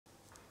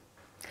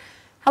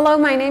Hello,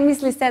 my name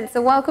is Lisette,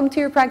 so welcome to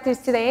your practice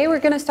today. We're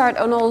going to start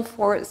on all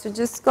fours, so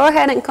just go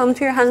ahead and come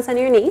to your hands on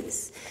your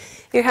knees.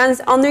 Your hands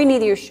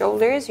underneath your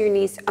shoulders, your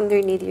knees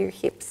underneath your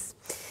hips.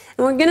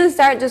 And we're going to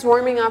start just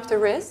warming up the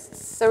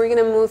wrists, so we're going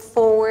to move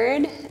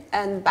forward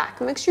and back.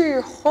 Make sure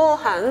your whole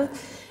hand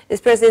is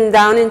pressing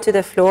down into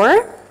the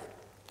floor,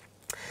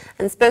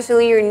 and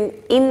especially your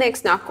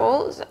index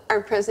knuckles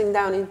are pressing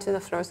down into the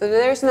floor, so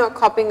there's no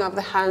cupping of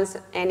the hands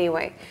in any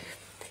way.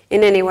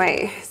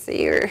 So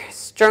you're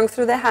strong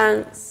through the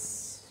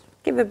hands.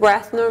 Give a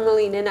breath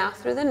normally in and out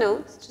through the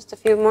nose. Just a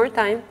few more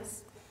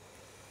times.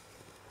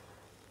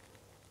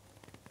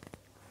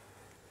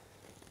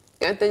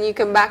 Good. Then you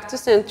come back to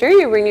center.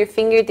 You bring your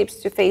fingertips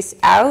to face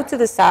out to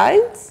the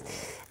sides.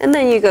 And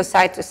then you go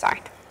side to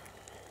side.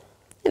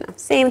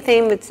 Same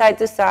thing with side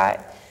to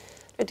side.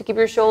 Try to keep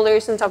your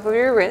shoulders on top of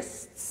your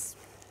wrists.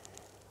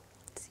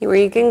 See where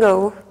you can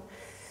go.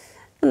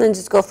 And then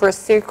just go for a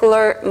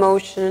circular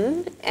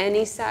motion,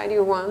 any side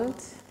you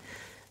want.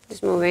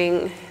 Just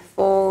moving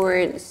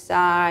forward,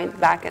 side,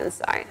 back and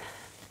side.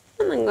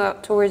 And then go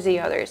up towards the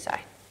other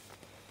side.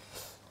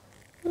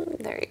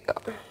 There you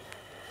go.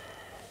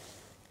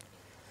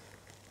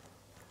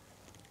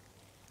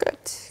 Good.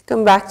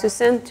 Come back to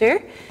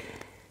center.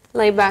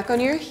 Lay back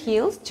on your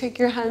heels. Check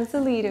your hands a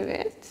little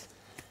bit.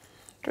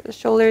 Draw the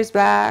shoulders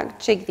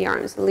back. Shake the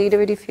arms a little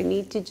bit if you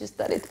need to, just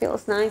that it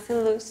feels nice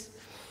and loose.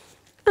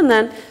 And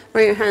then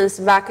bring your hands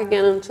back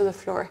again onto the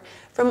floor.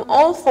 From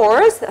all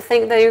fours,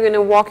 think that you're going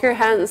to walk your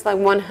hands like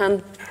one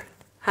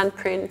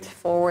handprint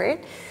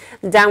forward.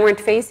 Downward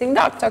facing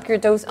dog. Tuck your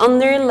toes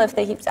under, lift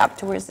the hips up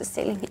towards the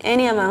ceiling.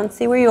 Any amount.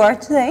 See where you are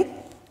today.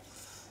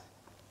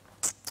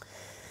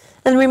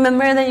 And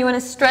remember that you want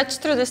to stretch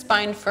through the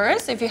spine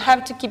first. If you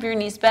have to keep your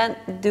knees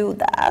bent, do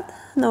that.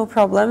 No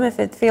problem. If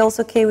it feels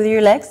okay with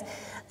your legs,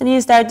 then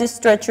you start to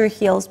stretch your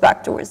heels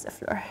back towards the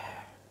floor.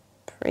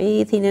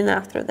 Breathe in and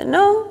out through the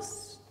nose.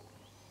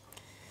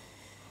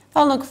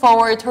 I'll look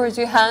forward towards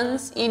your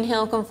hands.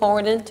 Inhale, come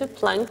forward into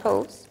plank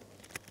pose.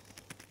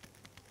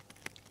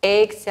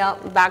 Exhale,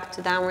 back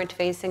to downward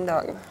facing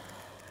dog.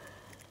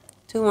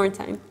 2 more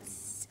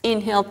times.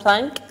 Inhale,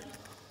 plank.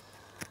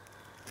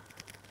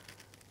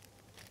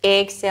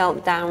 Exhale,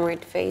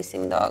 downward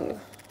facing dog.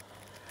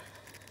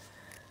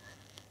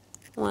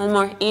 1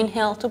 more.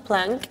 Inhale to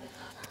plank.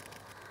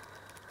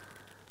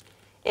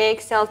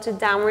 Exhale to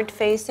downward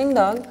facing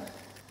dog.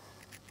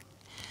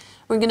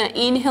 We're going to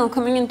inhale,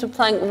 coming into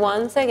plank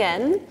once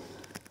again.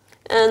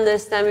 And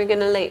this time we're going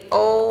to lay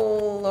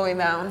all the way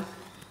down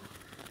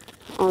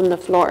on the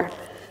floor.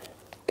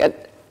 Good.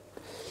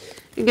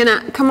 You're going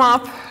to come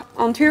up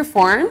onto your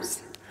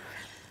forearms.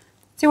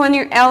 So you want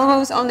your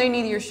elbows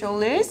underneath your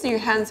shoulders, your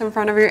hands in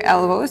front of your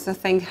elbows. So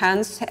think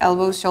hands,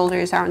 elbows,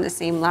 shoulders are on the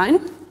same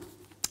line.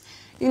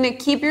 You're going to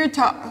keep your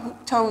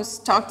toes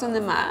tucked on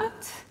the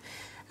mat.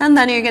 And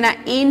then you're going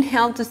to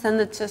inhale to send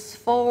the chest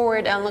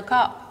forward and look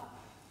up.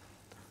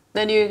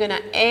 Then you're going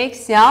to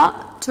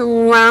exhale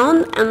to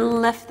round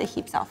and lift the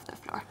hips off the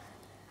floor.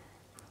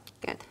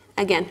 Good.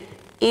 Again,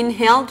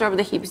 inhale, drop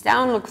the hips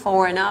down, look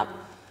forward and up.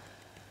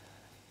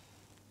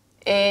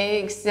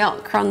 Exhale,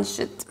 crunch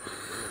it.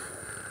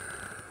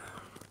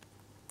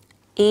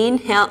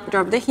 Inhale,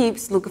 drop the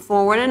hips, look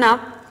forward and up.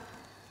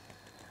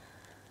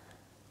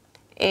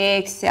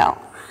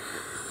 Exhale.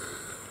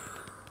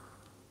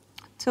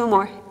 2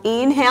 more.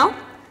 Inhale.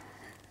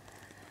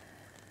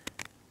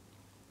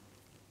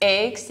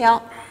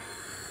 Exhale.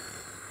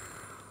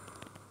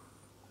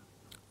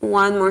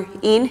 1 more.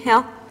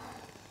 Inhale.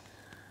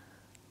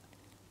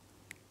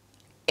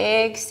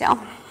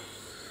 Exhale.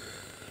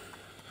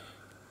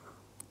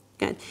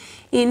 Good.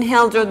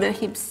 Inhale, draw the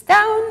hips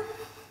down.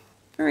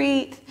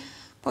 Breathe.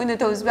 Point the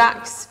toes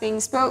back.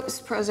 Sphinx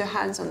pose. Cross your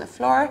hands on the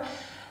floor.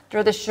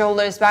 Draw the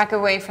shoulders back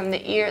away from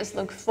the ears.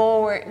 Look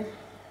forward.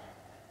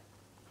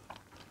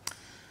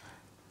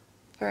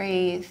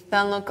 Breathe.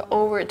 Then look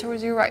over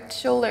towards your right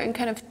shoulder and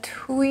kind of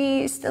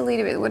twist a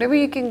little bit. Whatever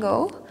you can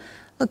go.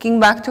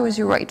 Looking back towards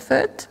your right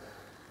foot.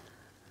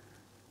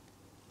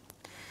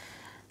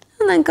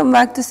 And then come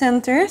back to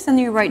center. Send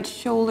your right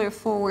shoulder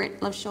forward,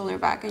 left shoulder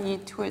back, and you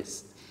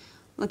twist.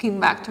 Looking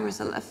back towards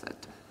the left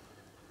foot.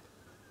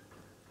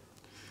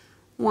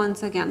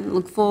 Once again,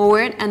 look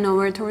forward and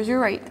over towards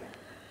your right.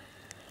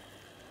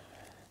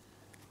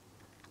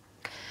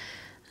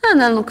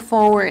 And then look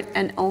forward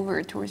and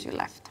over towards your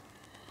left.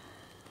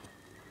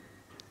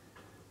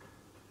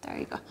 There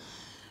you go.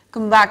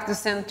 Come back to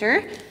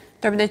center.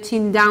 Drop the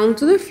chin down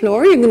to the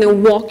floor. You're going to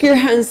walk your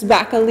hands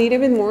back a little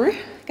bit more,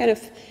 kind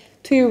of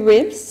to your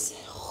ribs.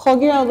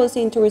 Hug your elbows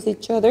in towards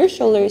each other,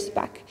 shoulders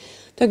back.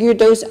 Tuck your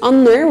toes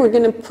under. We're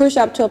going to push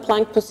up to a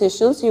plank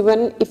position.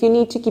 So if you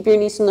need to keep your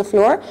knees on the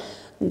floor,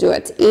 do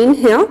it.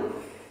 Inhale.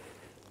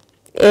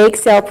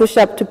 Exhale, push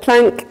up to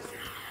plank.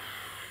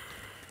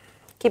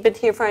 Keep it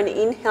here for an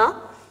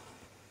inhale.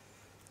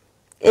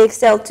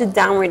 Exhale to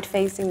downward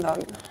facing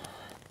dog.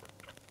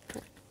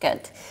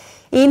 Good.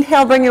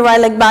 Inhale, bring your right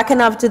leg back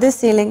and up to the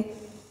ceiling.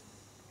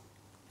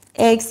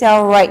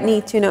 Exhale, right knee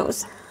to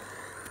nose.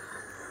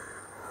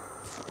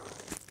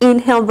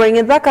 Inhale, bring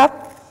it back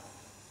up.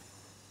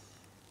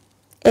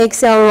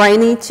 Exhale, right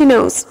knee to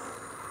nose.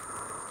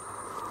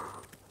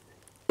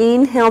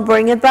 Inhale,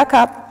 bring it back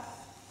up.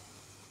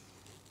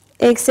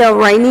 Exhale,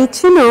 right knee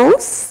to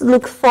nose.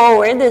 Look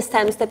forward. This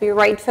time, step your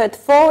right foot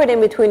forward in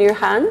between your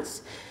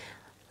hands.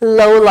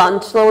 Low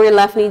lunge. Lower your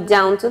left knee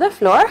down to the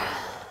floor.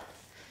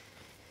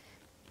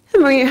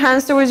 And bring your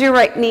hands towards your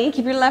right knee.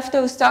 Keep your left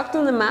toes tucked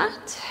on the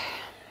mat.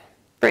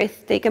 Breathe.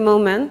 Take a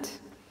moment.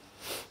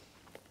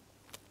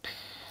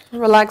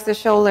 Relax the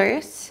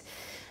shoulders.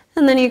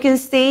 And then you can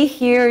stay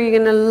here. You're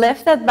going to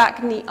lift that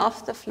back knee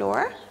off the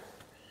floor.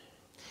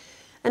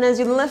 And as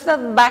you lift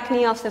that back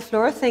knee off the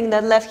floor, think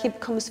that left hip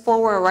comes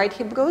forward, right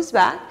hip goes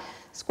back.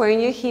 Squaring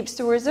your hips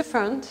towards the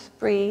front.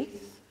 Breathe.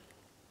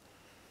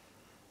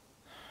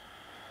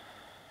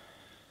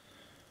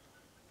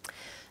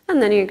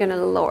 And then you're going to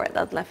lower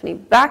that left knee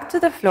back to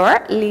the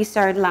floor.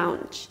 Lizard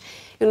lunge.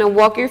 You're going to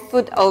walk your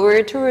foot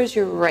over towards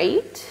your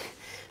right.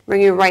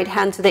 Bring your right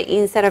hand to the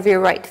inside of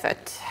your right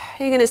foot.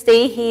 You're going to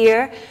stay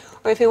here.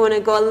 Or if you want to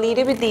go a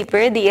little bit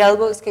deeper, the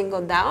elbows can go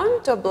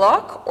down to a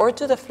block or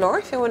to the floor.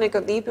 If you want to go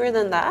deeper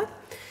than that,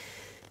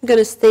 I'm going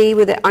to stay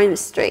with the arms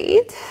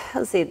straight.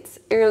 I'll say it's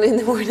early in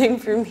the morning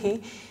for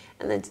me.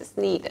 And I just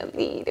need a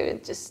little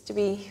just to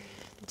be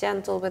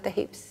gentle with the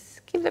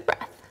hips. Keep the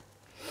breath.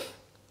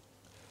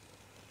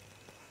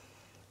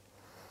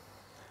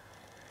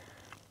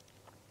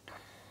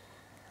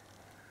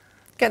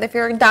 Good. If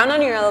you're down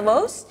on your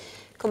elbows,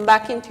 come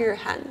back into your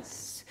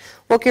hands.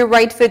 Walk your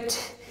right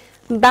foot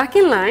back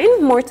in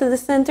line, more to the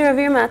center of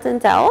your mat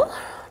and towel,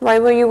 right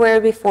where you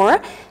were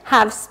before.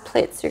 Half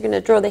splits. You're going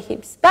to draw the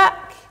hips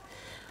back.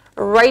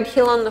 Right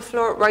heel on the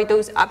floor, right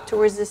toes up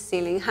towards the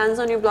ceiling. Hands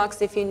on your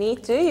blocks if you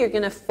need to. You're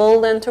going to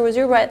fold in towards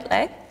your right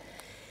leg.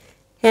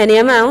 Any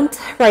amount.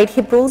 Right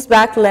hip pulls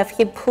back, left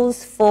hip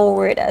pulls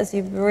forward as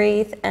you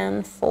breathe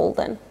and fold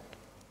in.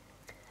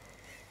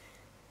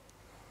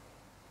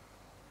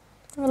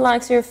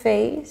 Relax your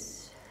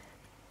face.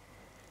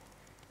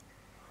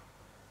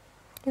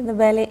 Get the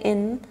belly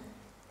in.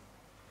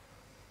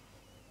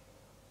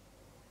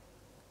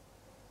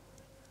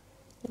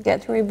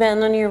 Get to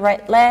rebend on your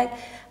right leg.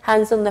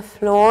 Hands on the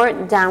floor.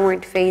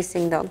 Downward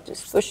facing dog.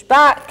 Just push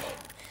back.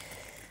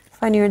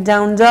 Find your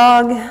down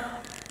dog.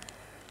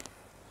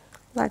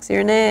 Relax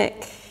your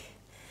neck.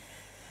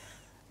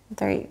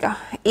 There you go.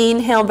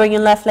 Inhale, bring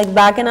your left leg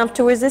back and up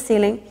towards the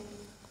ceiling.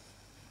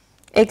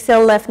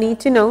 Exhale, left knee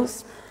to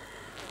nose.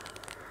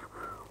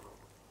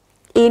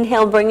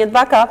 Inhale, bring it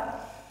back up.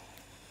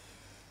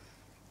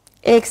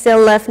 Exhale,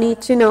 left knee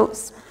to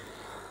nose.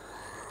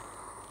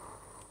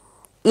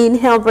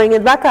 Inhale, bring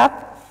it back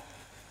up.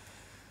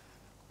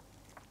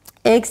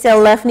 Exhale,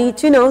 left knee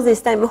to nose.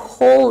 This time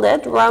hold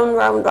it. Round,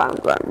 round,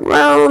 round, round,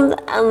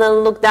 round. And then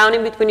look down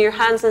in between your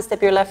hands and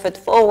step your left foot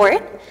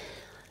forward.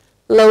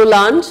 Low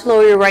lunge.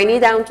 Lower your right knee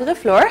down to the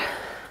floor.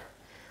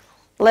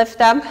 Lift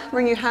up.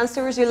 Bring your hands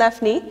towards your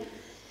left knee.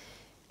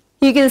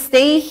 You can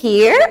stay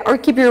here or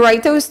keep your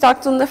right toes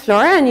tucked on the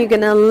floor, and you're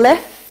going to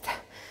lift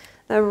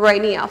the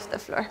right knee off the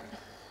floor.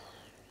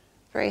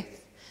 Breathe.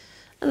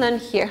 And then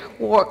here,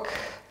 work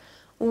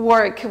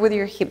with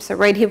your hips. So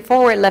right hip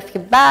forward, left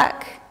hip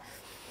back.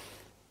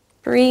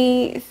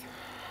 Breathe.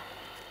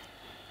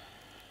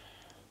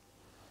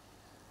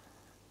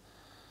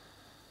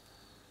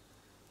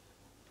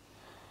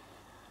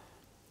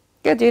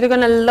 Good. You're going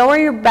to lower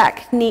your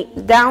back knee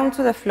down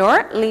to the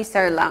floor.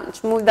 Lizard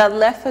lunge. Move that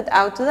left foot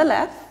out to the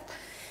left.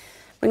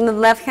 Bring the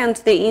left hand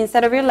to the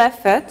inside of your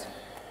left foot.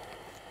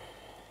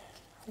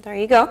 There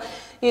you go.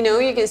 You know,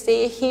 you can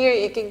stay here.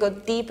 You can go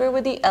deeper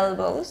with the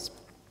elbows.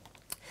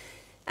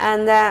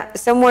 And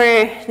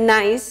somewhere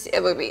nice,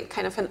 it would be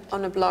kind of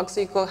on a block, so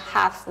you go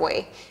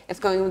halfway.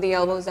 If going with the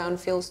elbows down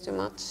feels too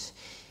much,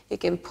 you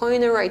can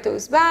point the right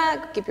toes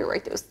back, keep your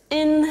right toes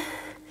in.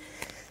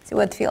 See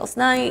what feels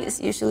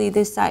nice. Usually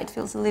this side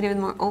feels a little bit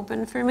more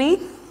open for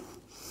me.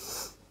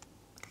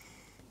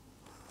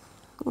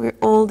 We're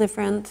all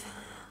different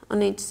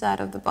on each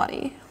side of the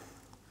body.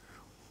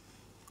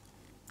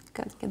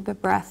 Good. Get the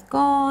breath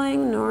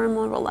going,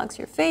 normal, relax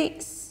your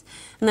face.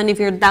 And then if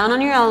you're down on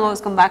your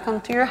elbows, come back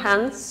onto your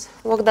hands.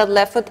 Walk that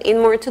left foot in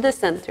more to the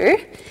center.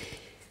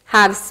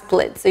 Half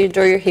split. So you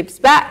draw your hips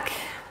back.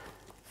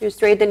 You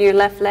straighten your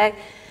left leg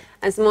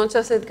as much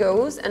as it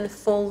goes and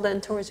fold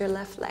then towards your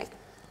left leg.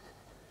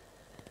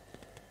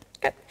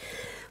 Good.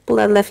 Pull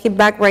that left hip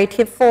back, right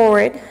hip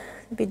forward.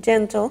 Be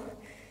gentle.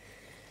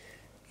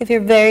 If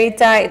you're very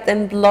tight,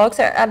 then blocks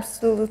are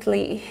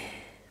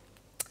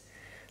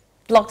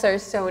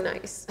so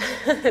nice,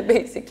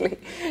 basically.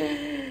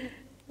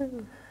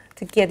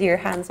 To get your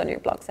hands on your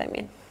blocks, I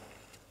mean.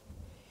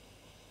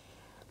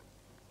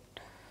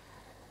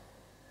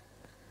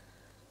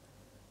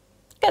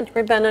 Good.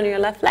 Rebend on your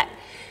left leg.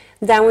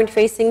 Downward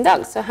facing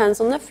dog. So hands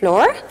on the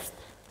floor.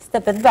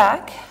 Step it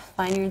back.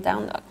 Find your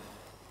down dog.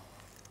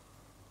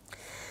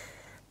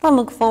 Then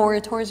look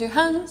forward towards your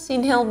hands.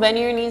 Inhale, bend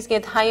your knees,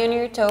 get high on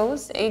your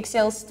toes.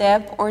 Exhale,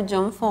 step or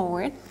jump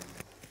forward.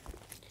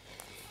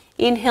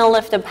 Inhale,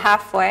 lift up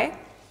halfway.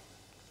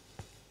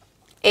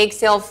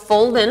 Exhale,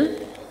 fold in.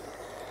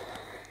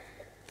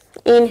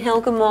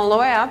 Inhale, come all the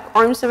way up,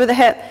 arms over the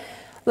hip.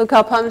 Look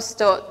up, palms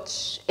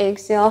touch.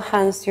 Exhale,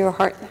 hands to your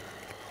heart.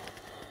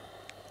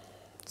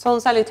 Soul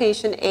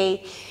salutation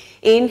A.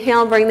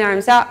 Inhale, bring the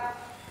arms up.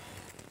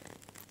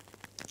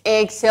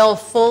 Exhale,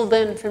 fold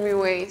in from your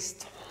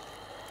waist.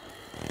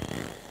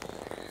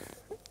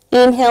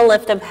 Inhale,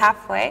 lift up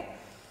halfway.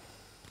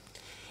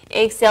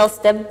 Exhale,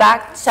 step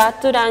back,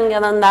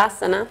 Chaturanga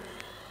Dandasana.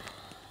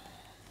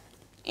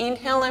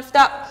 Inhale, lift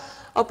up,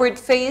 upward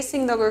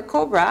facing dog or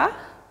cobra.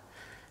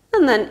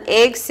 And then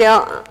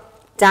exhale,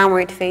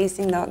 downward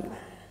facing dog.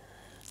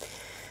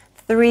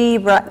 3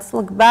 breaths.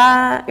 Look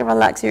back,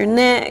 relax your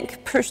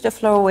neck, push the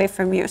floor away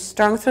from you.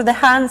 Strong through the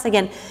hands.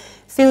 Again,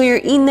 feel your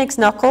index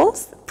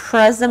knuckles,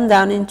 press them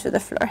down into the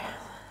floor.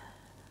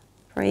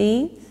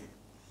 Breathe.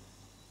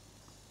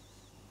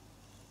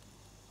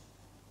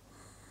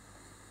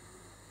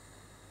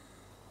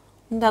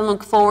 And then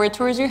look forward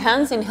towards your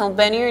hands. Inhale,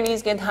 bend your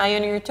knees, get high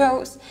on your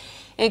toes.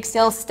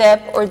 Exhale,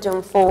 step or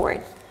jump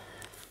forward.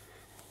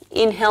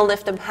 Inhale,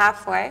 lift up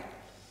halfway.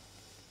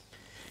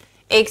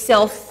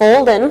 Exhale,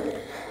 fold in.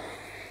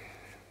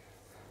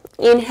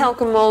 Inhale,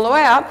 come all the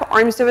way up.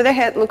 Arms over the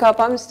head, look up,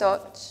 arms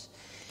touch.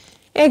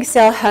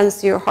 Exhale, hands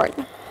to your heart.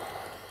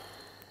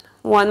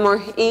 One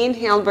more.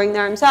 Inhale, bring the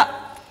arms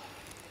up.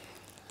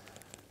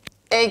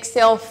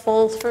 Exhale,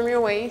 fold from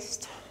your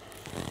waist.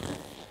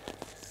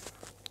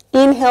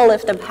 Inhale,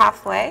 lift up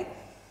halfway.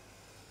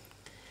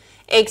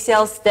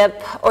 Exhale,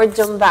 step or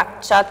jump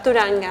back,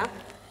 Chaturanga.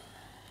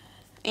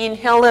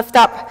 Inhale, lift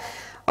up,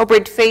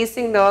 upward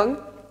facing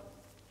dog.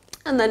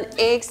 And then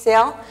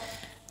exhale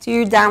to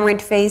your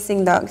downward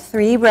facing dog.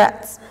 3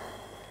 breaths.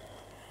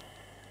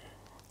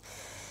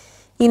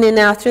 In and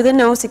out through the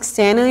nose,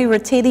 externally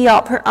rotate the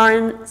upper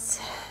arms.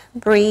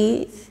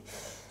 Breathe.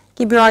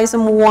 Keep your eyes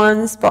on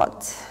one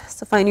spot.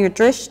 So find your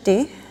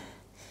drishti.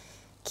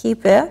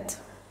 Keep it.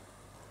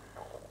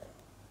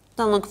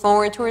 Then look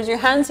forward towards your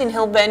hands.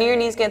 Inhale, bend your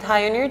knees, get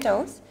high on your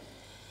toes.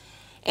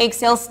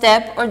 Exhale,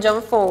 step or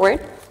jump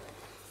forward.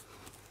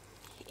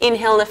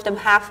 Inhale, lift up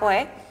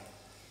halfway.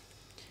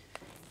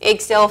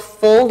 Exhale,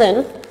 fold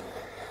in.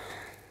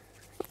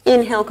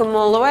 Inhale, come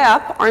all the way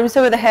up. Arms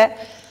over the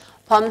head,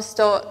 palms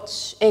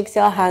touch.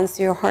 Exhale, hands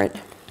to your heart.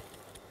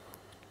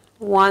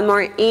 One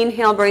more.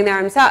 Inhale, bring the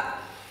arms up.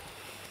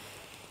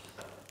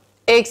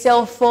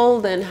 Exhale,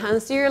 fold in.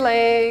 Hands to your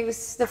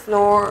legs, the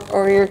floor,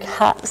 or your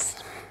calves.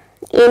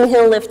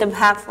 Inhale, lift up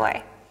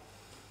halfway.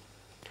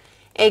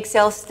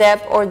 Exhale,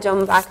 step or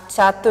jump back,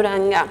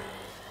 Chaturanga.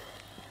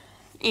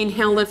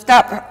 Inhale, lift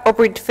up,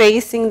 upward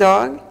facing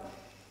dog.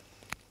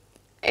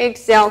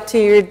 Exhale to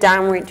your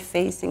downward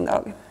facing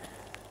dog.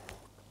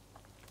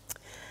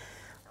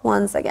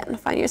 Once again,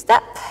 find your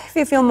step. If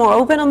you feel more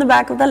open on the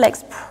back of the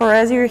legs,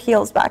 press your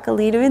heels back a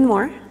little bit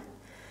more.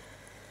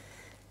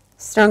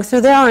 Strong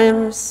through the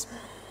arms.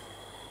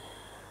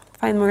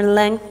 Find more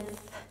length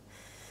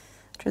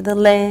through the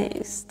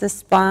legs, the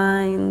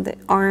spine, the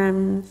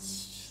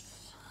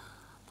arms.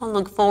 And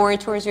look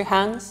forward towards your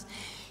hands.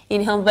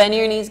 Inhale, bend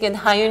your knees, get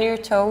high on your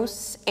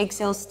toes.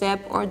 Exhale,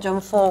 step or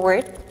jump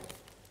forward.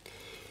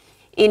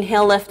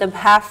 Inhale, lift up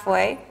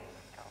halfway.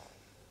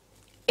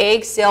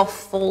 Exhale,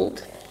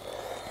 fold.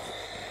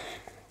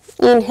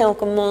 Inhale,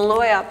 come all the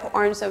way up,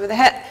 arms over the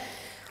head.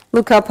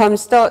 Look up,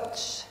 palms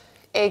touch.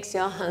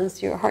 Exhale, hands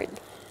to your heart.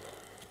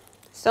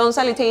 Stone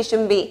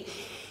salutation B.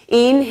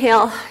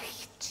 Inhale,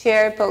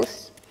 chair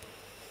pose.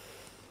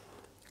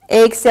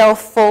 Exhale,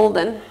 fold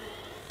in.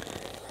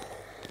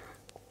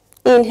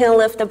 Inhale,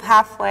 lift up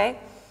halfway.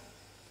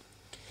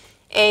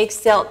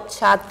 Exhale,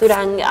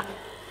 Chaturanga.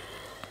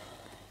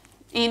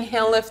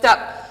 Inhale, lift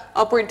up,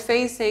 upward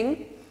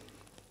facing.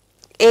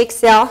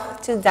 Exhale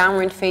to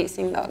downward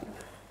facing dog.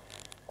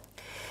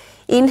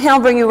 Inhale,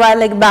 bring your right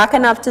leg back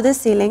and up to the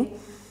ceiling.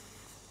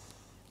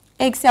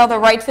 Exhale, the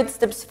right foot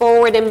steps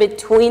forward in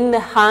between the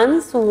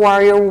hands,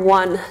 warrior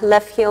one.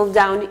 Left heel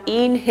down,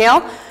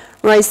 inhale.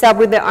 Rise up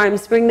with the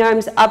arms, bring the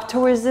arms up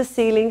towards the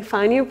ceiling,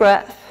 find your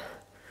breath.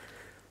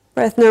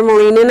 Breath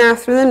normally in and out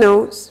through the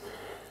nose.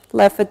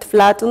 Left foot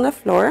flat on the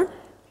floor.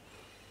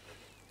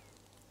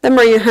 Then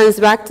bring your hands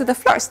back to the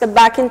floor. Step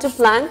back into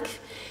plank.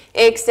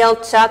 Exhale,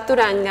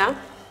 Chaturanga.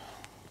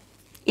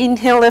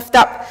 Inhale, lift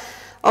up,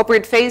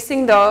 upward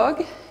facing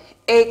dog.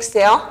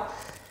 Exhale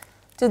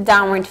to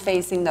downward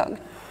facing dog.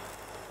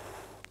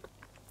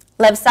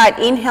 Left side,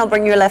 inhale,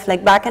 bring your left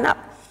leg back and up.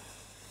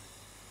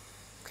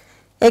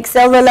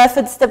 Exhale, the left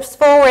foot steps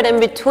forward and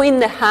between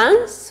the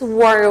hands,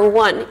 warrior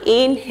one.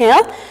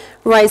 Inhale,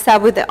 rise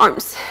up with the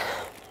arms.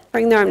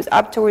 Bring the arms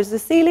up towards the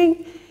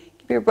ceiling.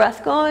 Keep your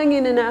breath going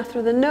in and out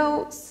through the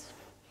nose.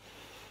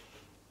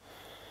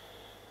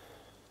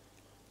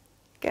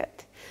 Good.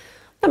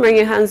 Then bring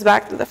your hands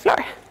back to the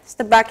floor.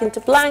 Step back into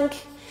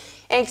plank.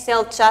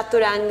 Exhale,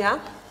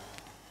 Chaturanga.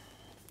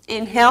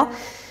 Inhale,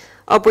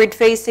 upward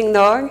facing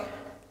dog.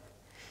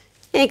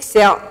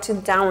 Exhale to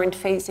downward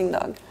facing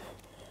dog.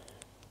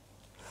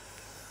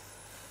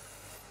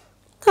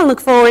 And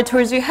look forward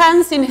towards your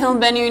hands. Inhale,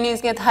 bend your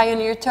knees, get high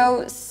on your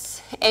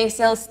toes.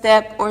 Exhale,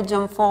 step or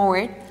jump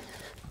forward.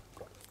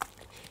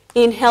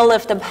 Inhale,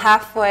 lift up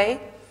halfway.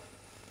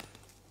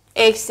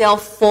 Exhale,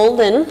 fold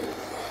in.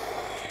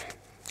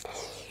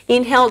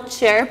 Inhale,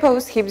 chair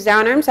pose, hips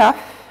down, arms up.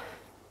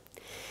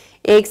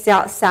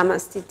 Exhale,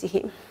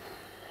 Samasthiti.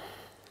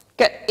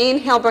 Good.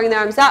 Inhale, bring the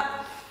arms up.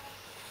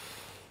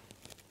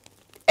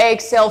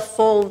 Exhale,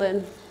 fold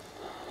in.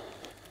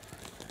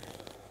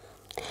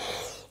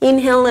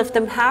 Inhale, lift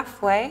them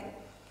halfway.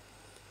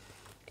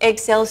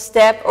 Exhale,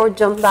 step or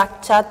jump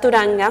back,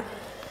 Chaturanga.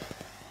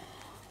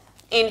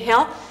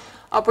 Inhale,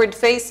 upward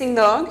facing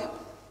dog.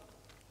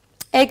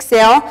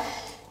 Exhale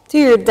to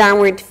your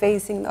downward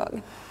facing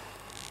dog.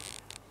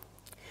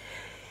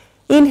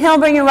 Inhale,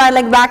 bring your right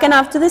leg back and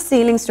up to the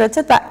ceiling, stretch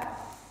it back.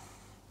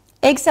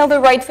 Exhale, the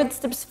right foot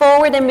steps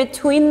forward in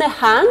between the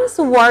hands,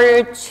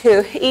 warrior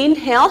two.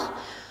 Inhale,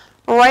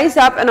 rise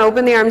up and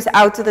open the arms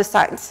out to the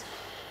sides.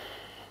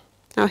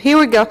 Now here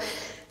we go.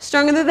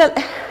 Strong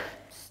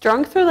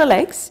through the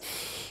legs.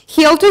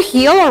 Heel to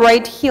heel or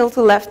right heel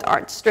to left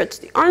arch. Stretch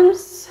the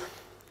arms,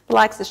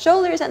 relax the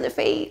shoulders and the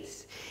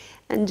face.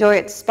 Enjoy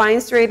it, spine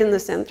straight in the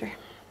center.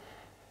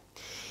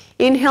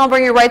 Inhale,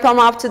 bring your right palm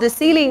up to the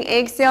ceiling.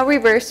 Exhale,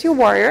 reverse your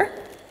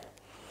warrior.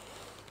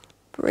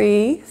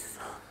 Breathe.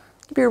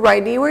 Keep your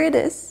right knee where it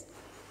is.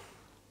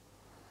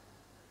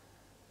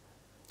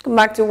 Come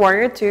back to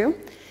warrior two.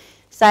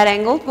 Side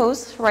angle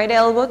pose, right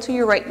elbow to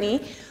your right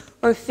knee.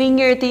 Or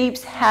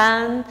fingertips,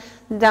 hand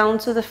down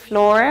to the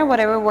floor,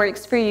 whatever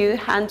works for you.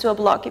 Hand to a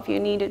block if you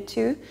needed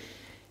to.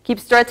 Keep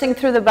stretching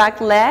through the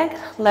back leg,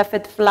 left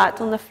foot flat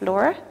on the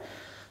floor.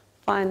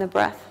 Find the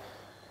breath.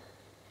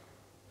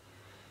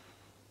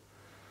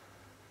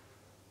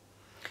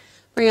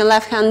 Bring your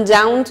left hand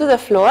down to the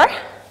floor,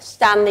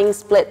 standing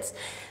splits.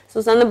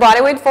 So send the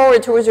body weight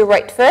forward towards your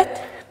right foot.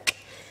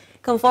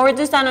 Come forward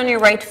to stand on your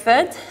right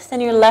foot.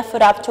 Send your left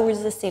foot up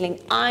towards the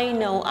ceiling. I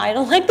know, I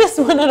don't like this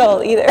one at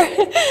all either.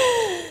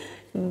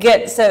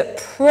 Good, so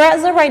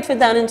press the right foot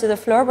down into the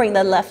floor. Bring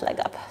the left leg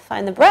up.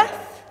 Find the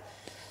breath.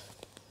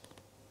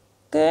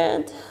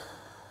 Good.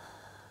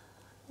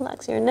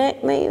 Relax your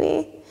neck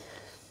maybe.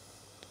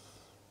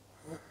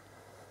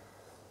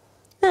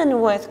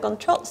 And with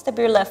control, step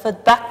your left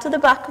foot back to the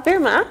back of your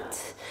mat.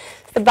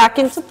 Step back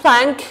into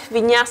plank,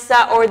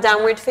 Vinyasa or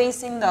downward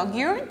facing dog.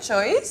 Your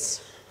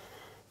choice.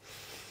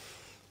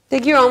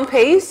 Take your own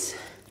pace.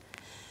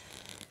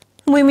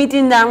 We meet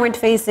in downward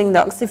facing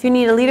dog. So if you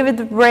need a little bit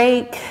of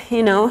break,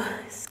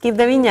 skip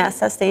the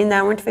Vinyasa, stay in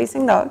downward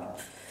facing dog.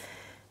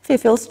 If you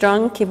feel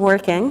strong, keep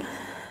working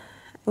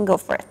and go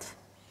for it.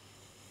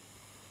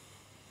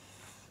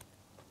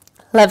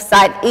 Left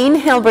side,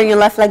 inhale, bring your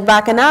left leg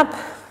back and up.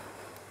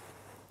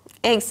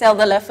 Exhale,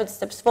 the left foot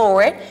steps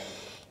forward.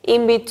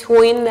 In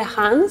between the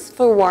hands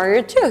for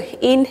warrior two.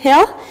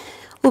 Inhale,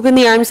 open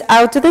the arms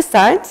out to the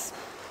sides.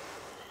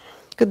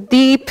 Go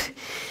deep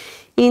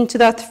into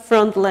that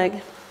front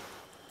leg.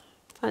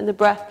 Find the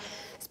breath.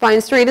 Spine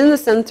straight in the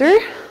center.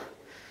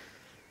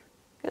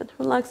 Good.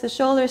 Relax the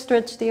shoulders,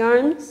 stretch the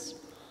arms.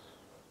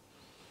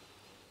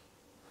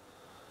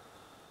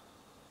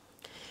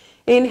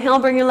 Inhale,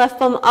 bring your left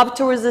palm up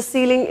towards the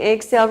ceiling.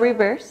 Exhale,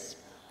 reverse.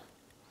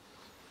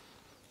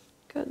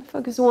 Good.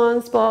 Focus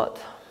one spot.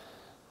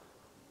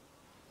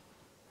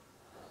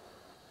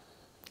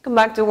 Come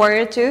back to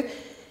warrior two.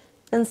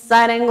 And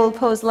side angle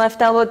pose,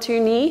 left elbow to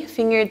your knee,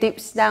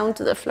 fingertips down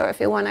to the floor. If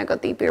you want to go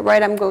deeper, your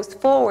right arm goes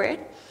forward.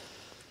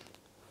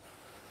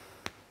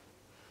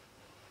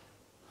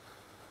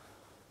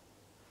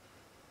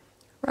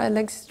 Right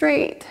leg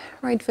straight,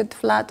 right foot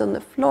flat on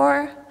the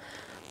floor.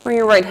 Bring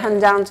your right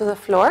hand down to the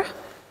floor.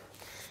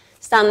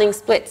 Standing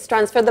splits,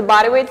 transfer the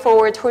body weight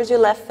forward towards your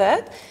left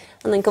foot.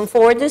 And then come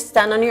forward to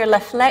stand on your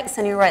left leg,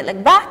 send your right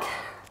leg back.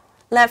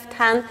 Left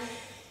hand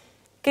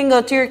can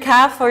go to your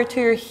calf or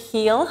to your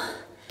heel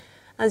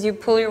as you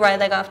pull your right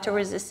leg off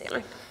towards the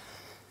ceiling.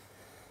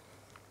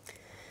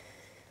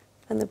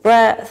 And the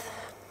breath.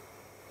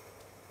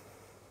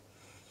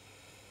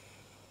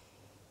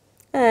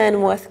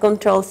 And with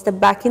control, step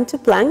back into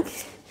plank,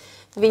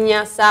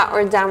 Vinyasa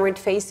or downward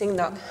facing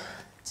dog.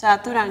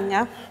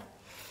 Chaturanga.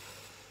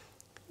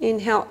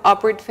 Inhale,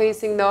 upward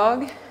facing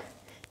dog.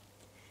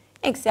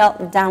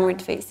 Exhale,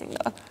 downward facing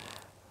dog.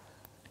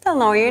 Then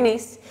lower your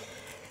knees.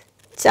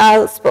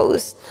 Child's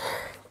pose.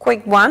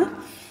 Quick one.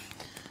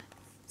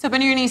 So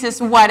open your knees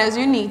as wide as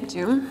you need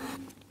to.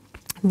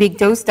 Big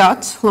toes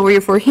touch. Lower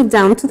your forehead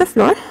down to the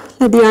floor.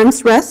 Let the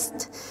arms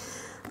rest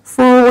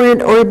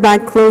forward or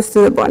back close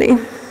to the body.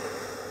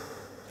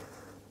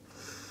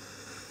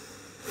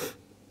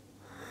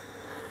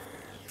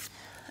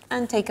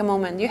 And take a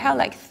moment. You have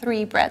like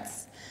 3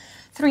 breaths.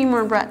 3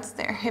 more breaths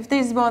there. If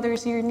this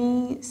bothers your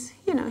knees,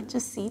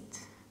 just sit.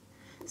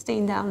 Stay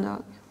in down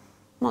dog.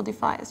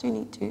 Modify as you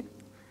need to.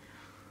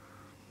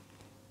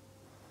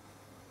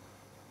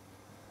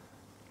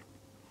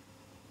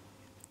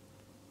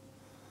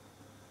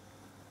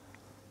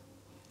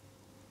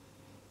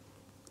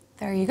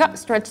 There you go.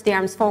 Stretch the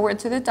arms forward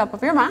to the top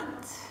of your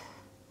mat.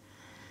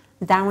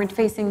 Downward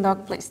facing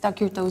dog, please tuck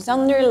your toes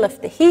under,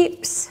 lift the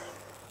hips.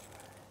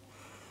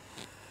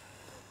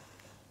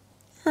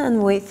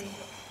 And with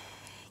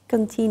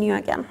Continue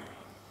again.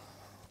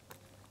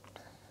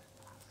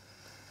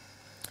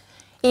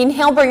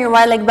 Inhale, bring your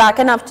right leg back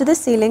and up to the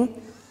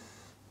ceiling.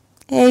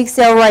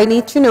 Exhale, right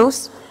knee to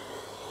nose.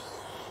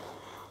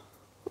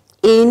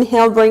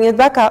 Inhale, bring it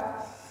back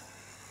up.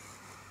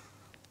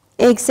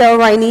 Exhale,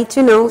 right knee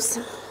to nose.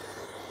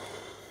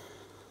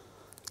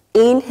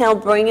 Inhale,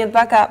 bring it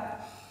back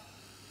up.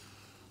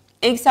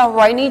 Exhale,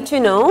 right knee to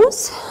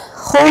nose.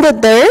 Hold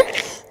it there.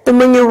 Then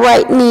bring your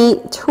right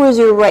knee towards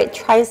your right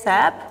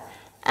tricep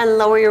and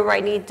lower your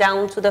right knee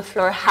down to the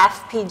floor,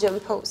 half pigeon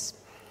pose.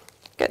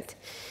 Good.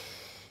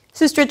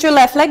 So stretch your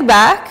left leg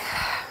back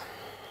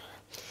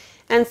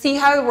and see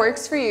how it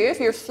works for you. If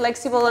you're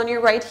flexible on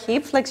your right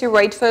hip, flex your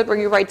right foot,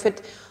 bring your right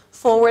foot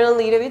forward a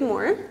little bit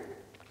more.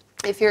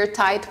 If you're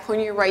tight,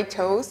 point your right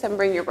toes and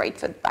bring your right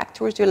foot back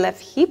towards your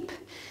left hip.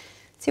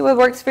 See what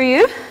works for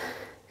you.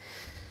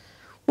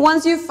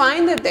 Once you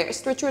find it there,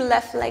 stretch your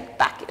left leg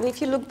back. And if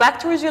you look back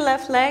towards your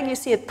left leg, you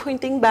see it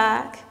pointing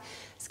back.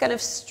 It's kind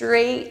of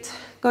straight,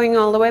 going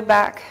all the way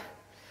back.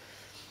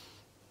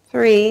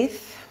 Breathe.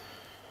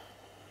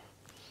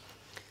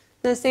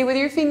 Then stay with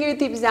your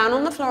fingertips down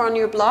on the floor on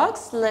your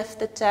blocks. Lift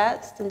the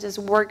chest and just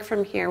work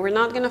from here. We're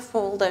not going to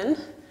fold in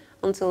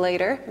until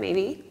later,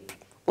 maybe.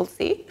 We'll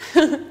see.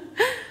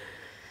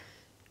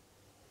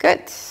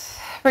 Good.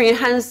 Bring your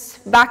hands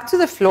back to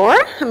the floor,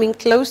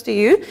 close to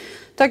you.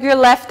 Tuck your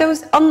left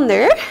toes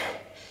under.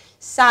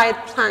 Side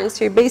plank.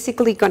 So you're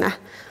basically going to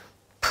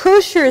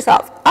push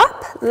yourself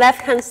up.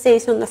 Left hand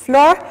stays on the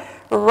floor.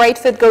 Right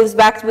foot goes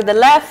back with the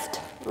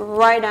left.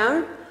 Right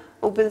arm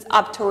opens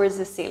up towards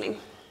the ceiling.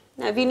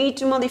 Now, if you need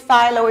to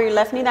modify, lower your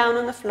left knee down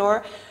on the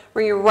floor,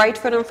 bring your right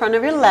foot in front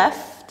of your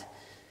left,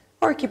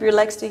 or keep your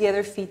legs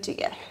together, feet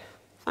together.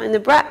 Find the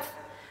breath.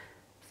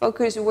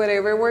 Focus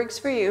whatever works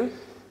for you.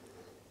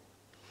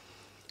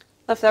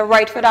 Lift that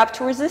right foot up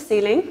towards the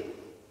ceiling.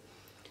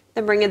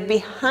 Then bring it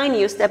behind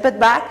you, step it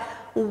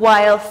back,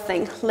 wild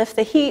thing. Lift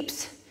the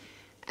hips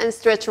and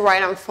stretch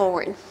right arm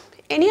forward.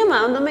 Any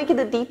amount, don't make it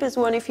the deepest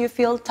one if you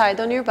feel tight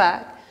on your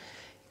back.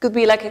 It could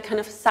be like a kind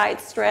of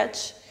side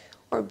stretch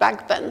or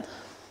back bend.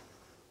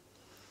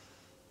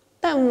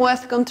 Then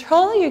with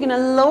control, you're going to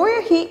lower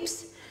your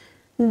hips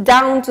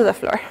down to the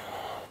floor.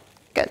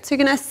 Good. So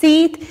you're going to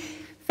sit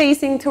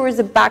facing towards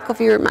the back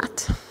of your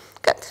mat.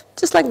 Good.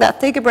 Just like that.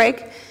 Take a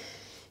break.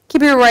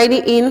 Keep your right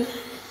knee in.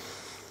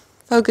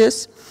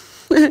 Focus.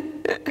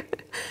 Good.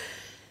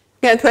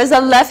 Press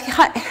the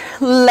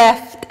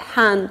left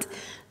hand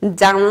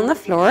down on the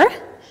floor.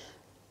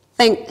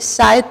 Then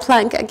side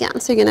plank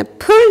again. So you're going to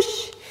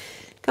push.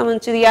 Come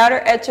onto the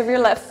outer edge of your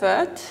left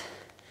foot.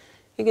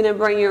 You're going to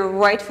bring your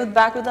right foot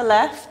back with the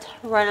left,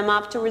 right arm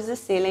up towards the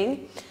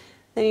ceiling.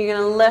 Then you're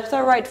going to lift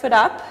the right foot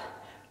up,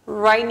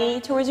 right knee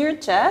towards your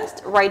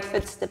chest, right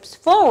foot steps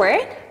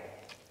forward.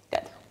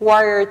 Good.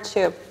 Warrior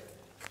two.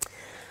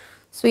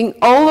 Swing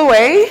all the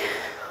way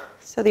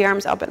so the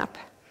arms open up.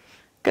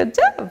 Good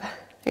job.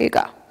 There you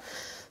go.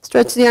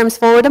 Stretch the arms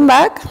forward and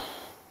back.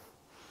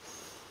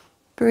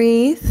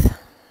 Breathe.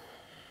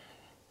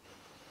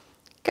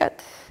 Good.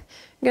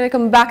 You're going to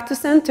come back to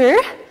center.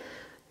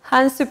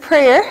 Hands to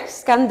prayer,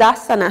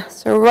 Skandasana.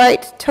 So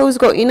right toes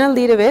go in a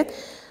little bit,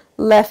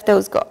 left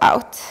toes go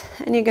out.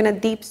 And you're going to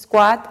deep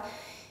squat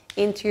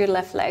into your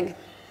left leg.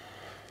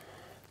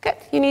 Good.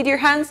 You need your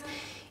hands?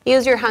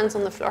 Use your hands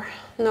on the floor.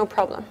 No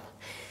problem.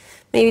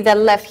 Maybe that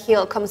left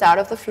heel comes out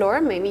of the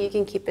floor. Maybe you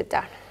can keep it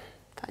down.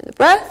 Find the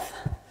breath.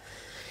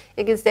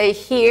 You can stay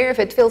here. If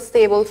it feels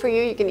stable for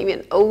you, you can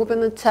even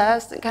open the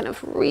chest and kind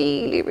of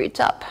really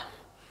reach up.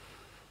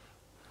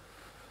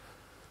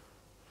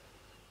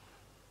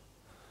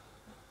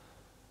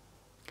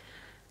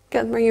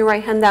 Good. Bring your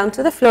right hand down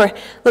to the floor.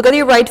 Look at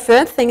your right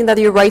foot, thinking that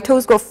your right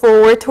toes go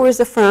forward towards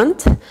the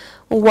front.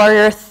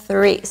 Warrior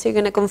three. So you're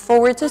going to come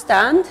forward to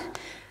stand.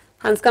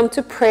 Hands come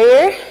to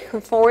prayer.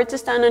 Come forward to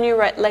stand on your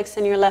right leg,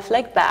 send your left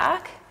leg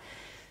back.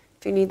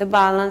 If you need the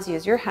balance,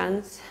 use your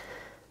hands.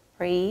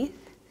 Breathe.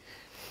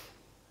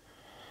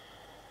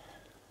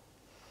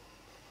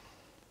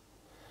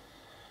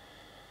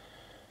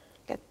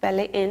 Get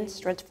belly in,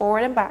 stretch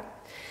forward and back.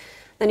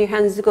 Then your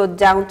hands go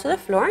down to the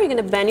floor. You're going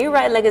to bend your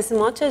right leg as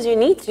much as you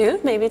need to.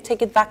 Maybe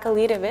take it back a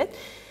little bit.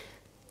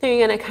 Then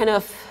you're going to kind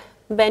of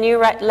bend your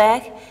right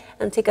leg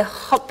and take a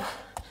hop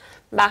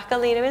back a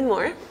little bit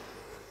more.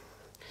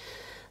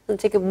 Then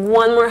take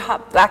one more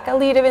hop back a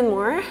little bit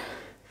more.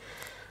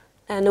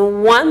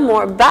 And one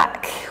more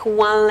back.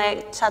 One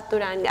leg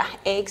chaturanga.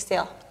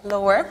 Exhale,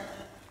 lower.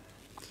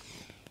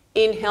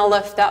 Inhale,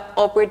 lift up,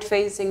 upward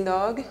facing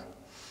dog.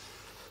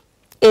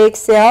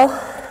 Exhale,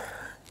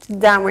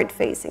 downward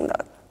facing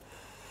dog.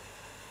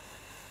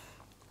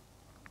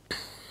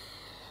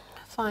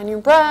 Find your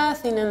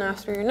breath in and out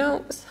through your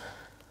nose.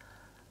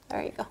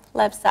 There you go.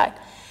 Left side.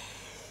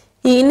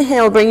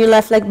 Inhale, bring your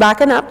left leg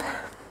back and up.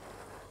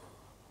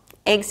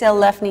 Exhale,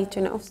 left knee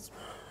to nose.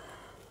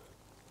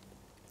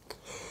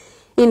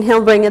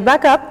 Inhale, bring it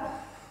back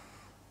up.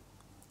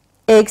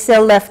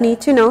 Exhale, left knee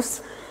to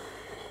nose.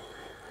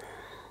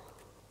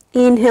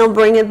 Inhale,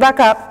 bring it back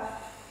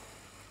up.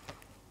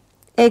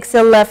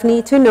 Exhale, left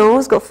knee to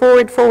nose, go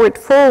forward, forward,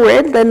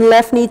 forward, then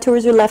left knee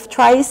towards your left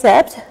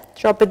tricep,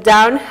 drop it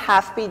down,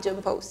 half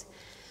pigeon pose.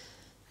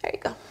 There you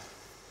go.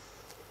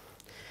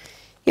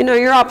 You know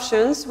your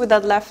options with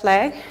that left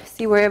leg,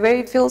 see wherever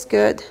it feels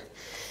good,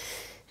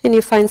 and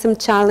you find some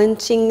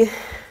challenging,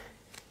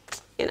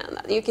 you know,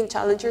 you can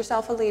challenge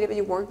yourself a little bit,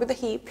 you work with the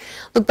hip,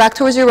 look back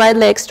towards your right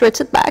leg,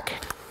 stretch it back.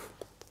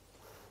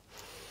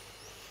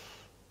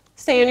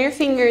 Stay on your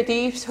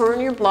fingertips, or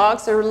on your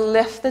blocks, or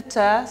lift the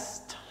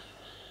chest.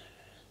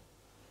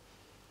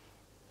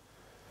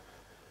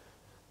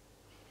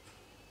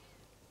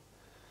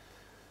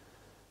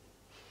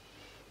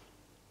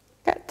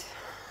 Good.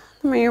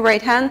 Bring your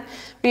right hand,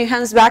 bring your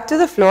hands back to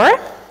the floor.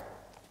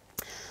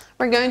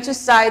 We're going to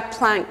side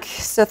plank.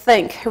 So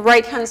think,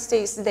 right hand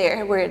stays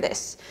there where it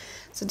is.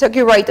 So tuck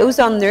your right toes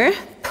under,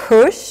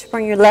 push,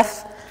 bring your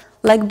left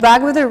leg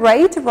back with the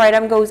right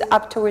arm goes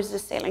up towards the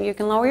ceiling. You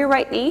can lower your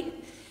right knee.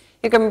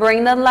 You can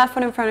bring that left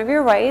foot in front of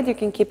your right. You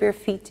can keep your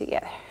feet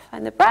together.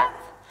 Find the breath.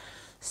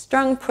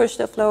 Strong, push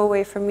the flow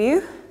away from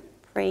you.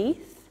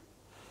 Breathe.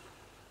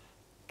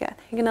 Good.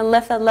 You're going to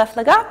lift that left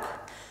leg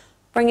up.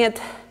 Bring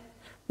it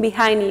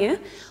behind you.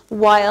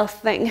 Wild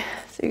thing.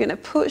 So you're going to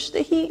push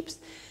the hips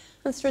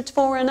and stretch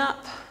forward and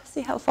up.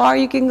 See how far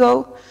you can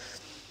go.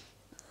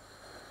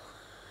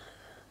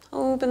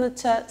 Open the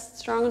chest,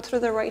 strong through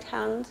the right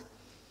hand.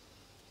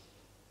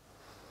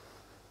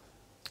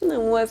 And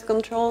then with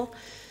control,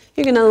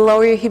 you're going to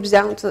lower your hips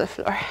down to the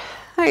floor.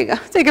 There you go.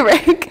 Take a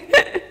break.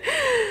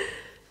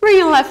 Bring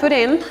your left foot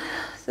in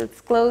so it's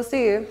close to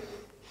you.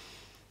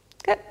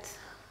 Good.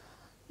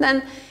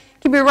 Then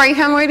keep your right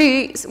hand where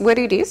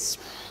it is.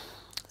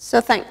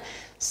 So think,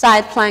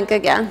 side plank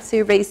again. So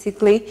you're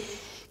basically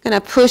going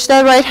to push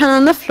that right hand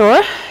on the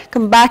floor.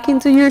 Come back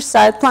into your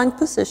side plank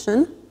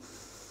position.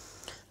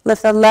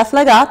 Lift that left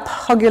leg up.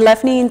 Hug your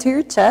left knee into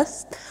your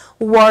chest.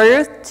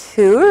 Warrior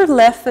two.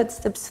 Left foot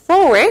steps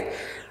forward.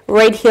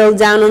 Right heel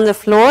down on the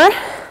floor.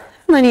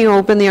 And then you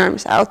open the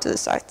arms out to the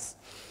sides.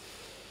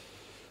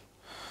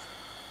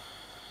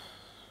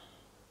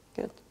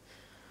 Good.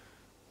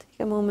 Take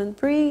a moment,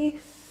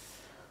 breathe.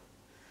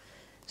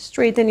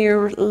 Straighten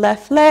your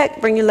left leg.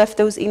 Bring your left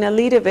toes in a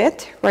little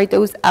bit. Right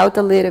toes out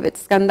a little bit.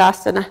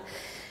 Skandasana.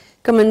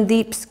 Come and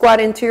deep squat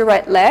into your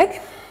right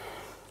leg.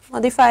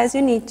 Modify as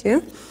you need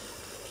to.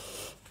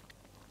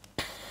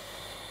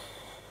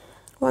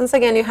 Once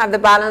again, you have the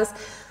balance.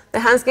 The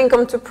hands can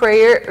come to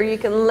prayer, or you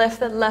can lift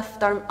the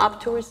left arm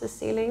up towards the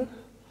ceiling.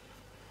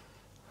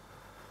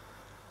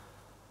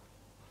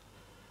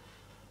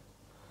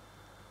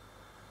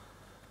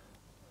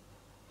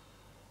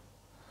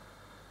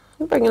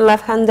 Bring your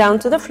left hand down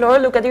to the floor.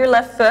 Look at your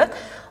left foot.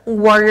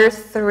 Warrior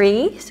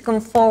three. So come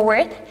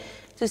forward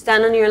to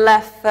stand on your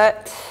left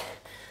foot.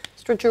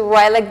 Stretch your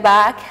right leg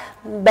back.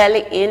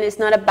 Belly in. It's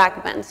not a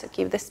back bend, so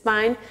keep the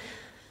spine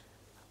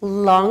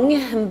long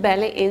and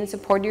belly in.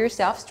 Support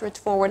yourself. Stretch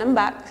forward and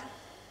back.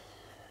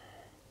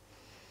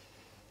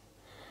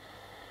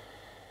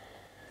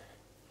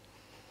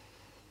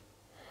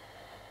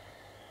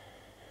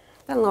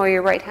 Then lower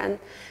your right hand.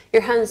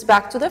 Your hands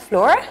back to the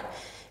floor.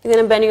 You're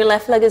going to bend your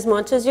left leg as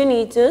much as you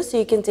need to, so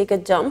you can take a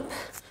jump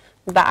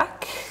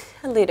back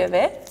a little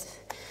bit.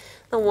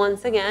 And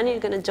once again, you're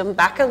going to jump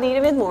back a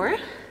little bit more.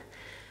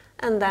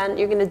 And then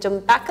you're going to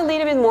jump back a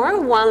little bit more.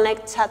 One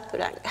leg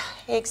chaturanga.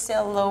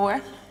 Exhale,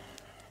 lower.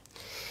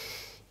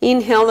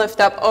 Inhale,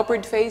 lift up,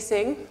 upward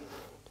facing.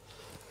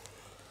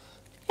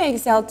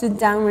 Exhale to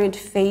downward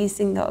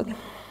facing dog.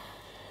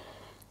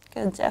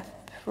 Good job.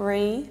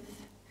 Breathe.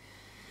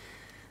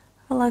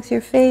 Relax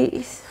your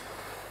face.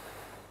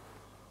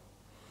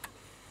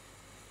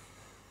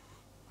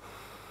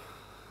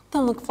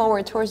 Then look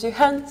forward towards your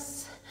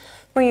hands.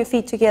 Bring your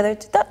feet together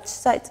to touch,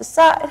 side to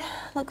side.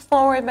 Look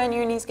forward, bend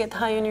your knees, get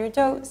high on your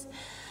toes.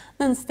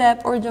 Then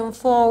step or jump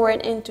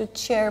forward into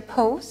chair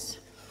pose.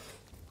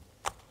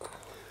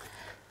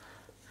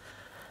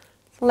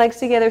 Legs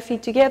together,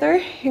 feet together.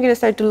 You're going to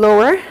start to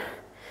lower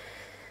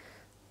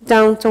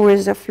down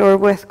towards the floor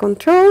with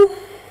control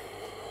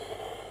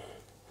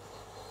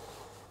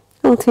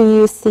until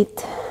you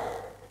sit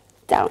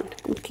down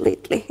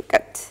completely.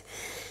 Good.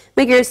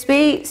 Make your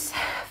space.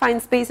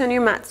 Find space on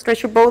your mat.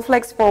 Stretch your both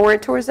legs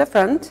forward towards the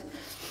front.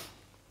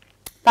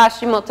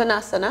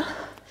 Paschimottanasana.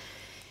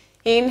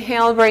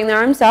 Inhale, bring the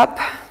arms up.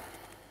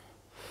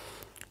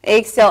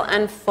 Exhale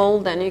and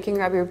fold. Then you can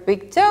grab your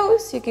big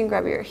toes, you can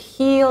grab your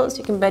heels,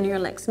 you can bend your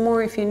legs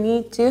more if you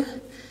need to.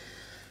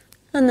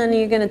 And then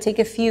you're going to take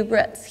a few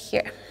breaths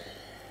here.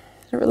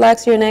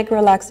 Relax your neck,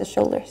 relax the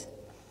shoulders.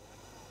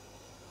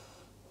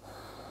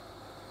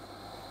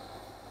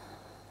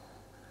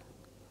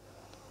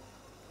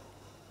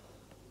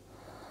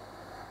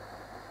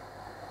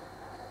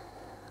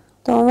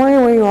 Don't worry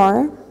where you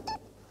are.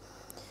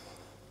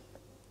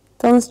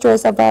 Don't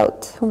stress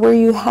about where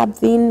you have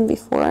been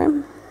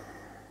before.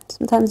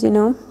 Sometimes,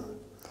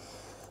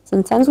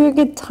 sometimes we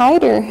get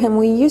tighter and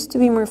we used to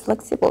be more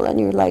flexible and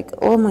you're like,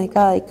 oh my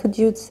God, I could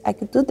do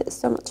this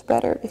so much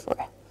better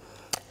before.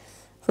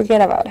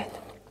 Forget about it.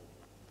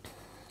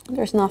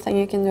 There's nothing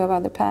you can do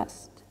about the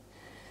past.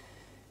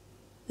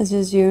 It's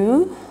just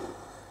you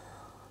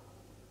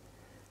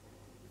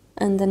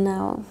and the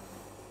now.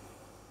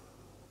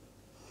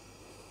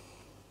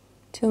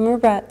 2 more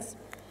breaths.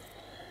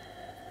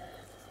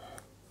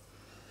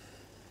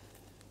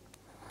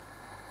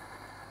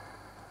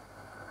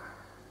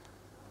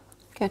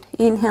 Good.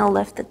 Inhale,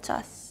 lift the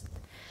chest.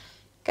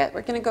 Good.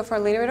 We're going to go for a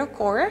little bit of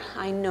core.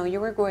 I know you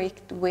were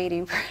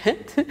waiting for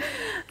it.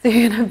 So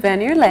you're going to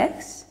bend your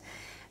legs,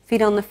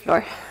 feet on the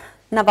floor.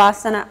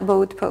 Navasana,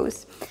 boat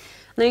pose.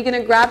 Now you're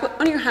going to grab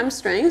on your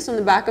hamstrings on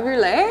the back of your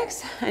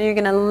legs, and you're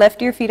going to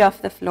lift your feet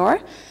off the floor,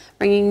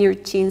 bringing your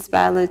chin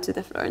parallel to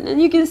the floor. And then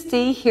you can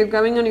stay here,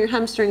 grabbing on your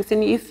hamstrings,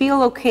 and you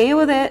feel okay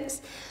with it.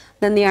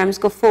 Then the arms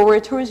go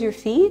forward towards your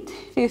feet.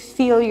 If you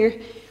feel you're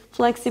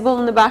flexible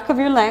in the back of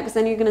your legs,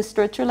 then you're going to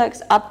stretch your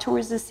legs up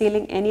towards the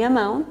ceiling any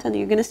amount, and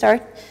you're going to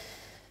start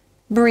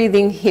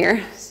breathing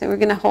here. So we're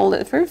going to hold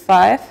it for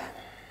 5,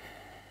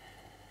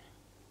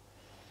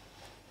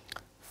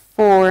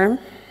 4,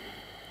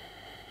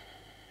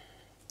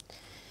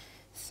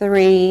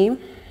 3,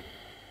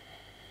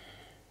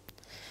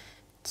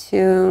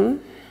 2,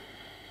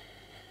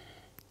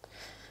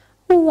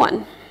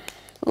 1.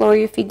 Lower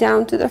your feet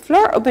down to the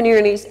floor, open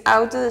your knees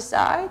out to the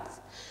sides.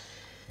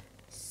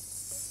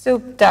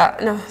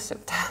 Baddha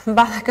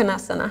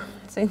Konasana.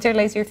 So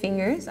interlace your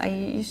fingers. I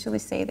usually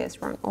say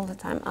this wrong all the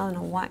time. I don't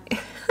know why.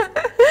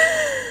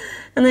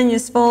 And then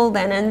just fold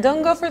in. And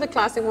don't go for the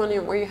classic one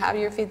where you have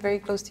your feet very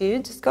close to you.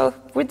 Just go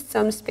with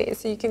some space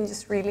so you can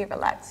just really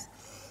relax.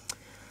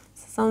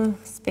 Some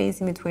space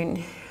in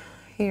between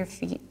your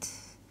feet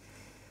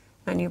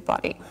and your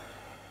body.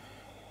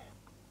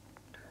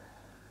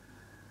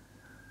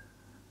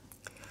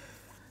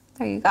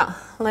 There you go.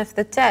 Lift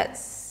the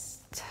chest.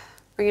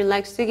 Bring your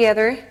legs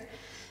together,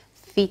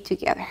 feet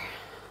together.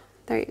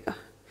 There you go.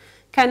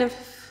 Kind of,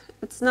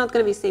 it's not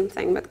going to be same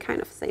thing, but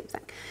kind of same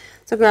thing.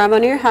 So grab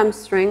on your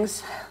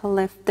hamstrings,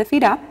 lift the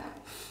feet up.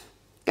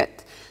 Good.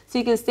 So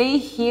you can stay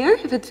here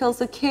if it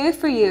feels okay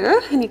for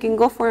you, and you can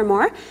go for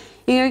more.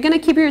 You're going to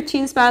keep your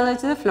chin parallel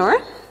to the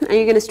floor, and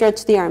you're going to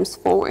stretch the arms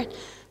forward.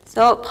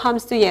 So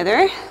palms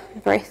together,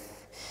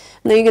 breath.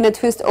 And then you're going to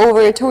twist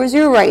over towards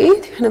your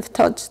right, kind of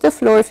touch the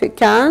floor if you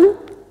can,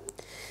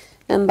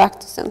 and back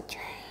to center.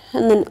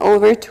 And then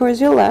over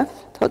towards your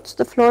left, touch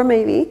the floor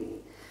maybe,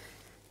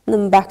 and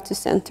then back to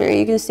center.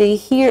 You can stay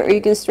here, or you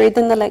can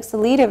straighten the legs a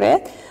little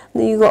bit.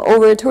 And then you go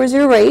over towards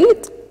your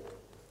right,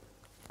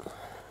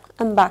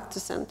 and back to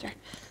center.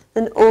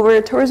 Then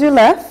over towards your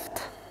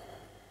left,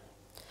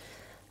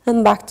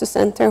 and back to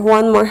center.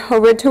 One more,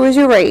 over towards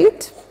your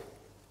right,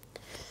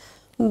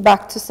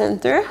 back to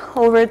center,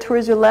 over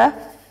towards your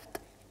left,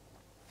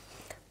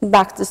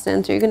 back to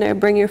center. You're gonna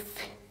bring your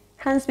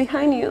hands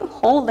behind you,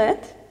 hold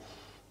it.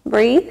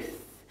 Breathe.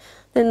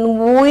 Then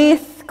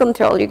with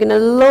control, you're going to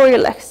lower your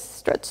legs.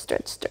 Stretch,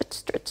 stretch, stretch,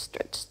 stretch,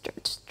 stretch,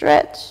 stretch,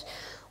 stretch.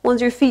 Once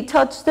your feet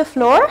touch the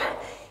floor,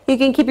 you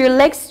can keep your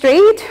legs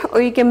straight,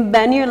 or you can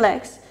bend your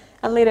legs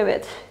a little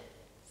bit.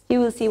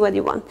 You will see what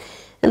you want.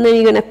 And then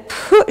you're going to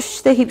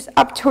push the hips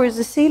up towards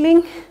the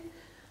ceiling.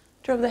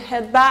 Drop the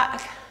head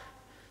back.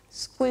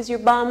 Squeeze your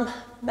bum,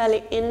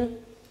 belly in,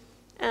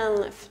 and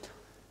lift.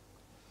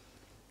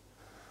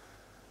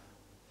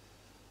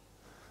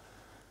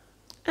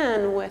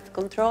 And with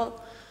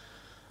control,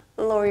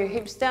 lower your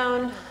hips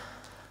down,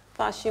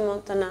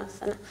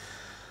 Paschimottanasana,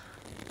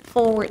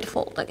 forward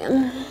fold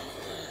again.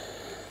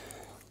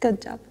 Good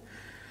job.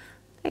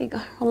 There you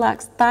go,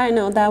 relax. I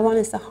know that one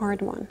is a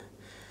hard one,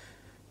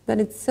 but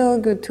it's so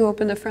good to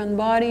open the front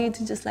body,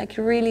 to just like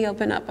really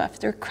open up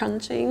after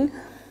crunching.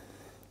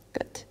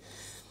 Good.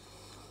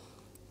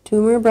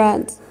 2 more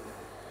breaths.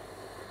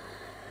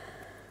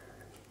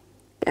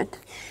 Good.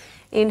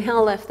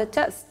 Inhale, lift the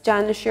chest,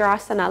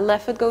 Janusharasana.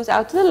 Left foot goes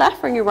out to the left,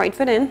 bring your right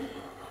foot in.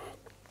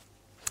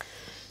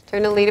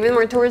 Turn a little bit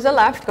more towards the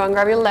left. Go and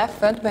grab your left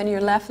foot, bend your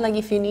left leg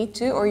if you need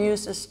to, or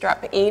use a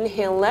strap.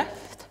 Inhale,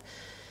 left.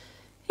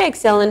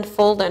 Exhale and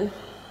fold in.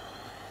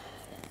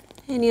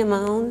 Any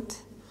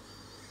amount.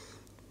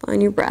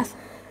 Find your breath.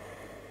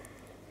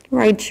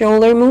 Right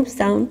shoulder moves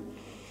down.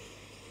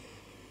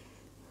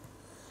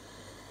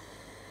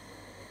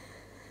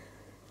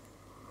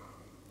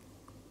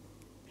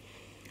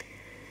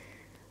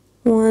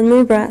 One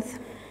more breath.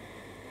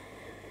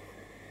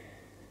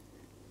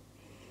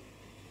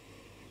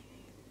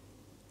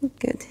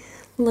 Good.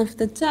 Lift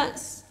the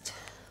chest.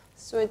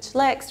 Switch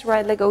legs.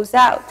 Right leg goes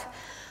out.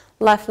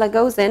 Left leg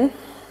goes in.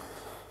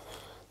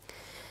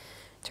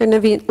 Turn a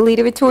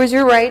little bit towards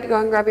your right. Go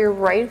and grab your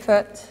right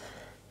foot.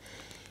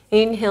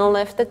 Inhale,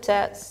 lift the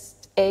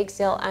chest.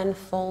 Exhale and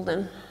fold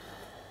in.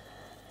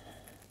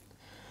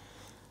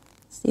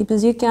 As deep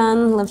as you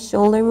can. Left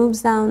shoulder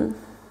moves down.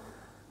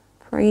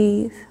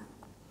 Breathe.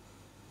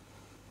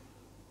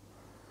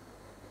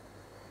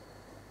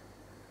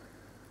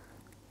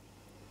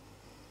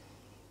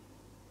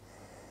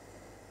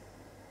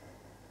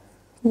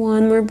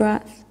 One more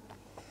breath.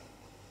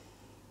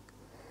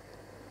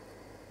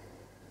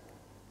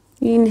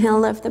 Inhale,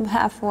 lift them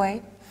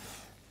halfway.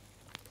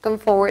 Come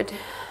forward.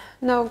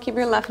 Now keep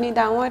your left knee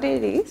down what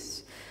it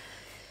is.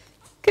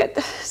 Good.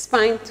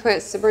 Spine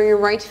twist. So bring your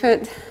right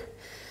foot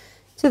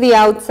to the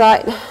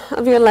outside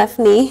of your left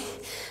knee.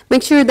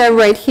 Make sure that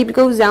right hip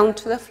goes down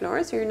to the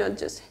floor, so you're not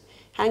just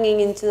hanging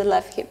into the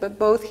left hip, but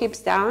both hips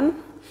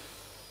down.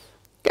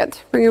 Good.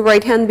 Bring your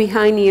right hand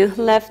behind you.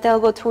 Left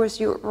elbow towards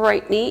your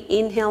right knee.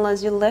 Inhale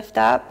as you lift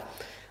up.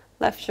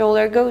 Left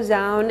shoulder goes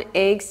down.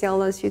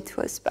 Exhale as you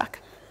twist back.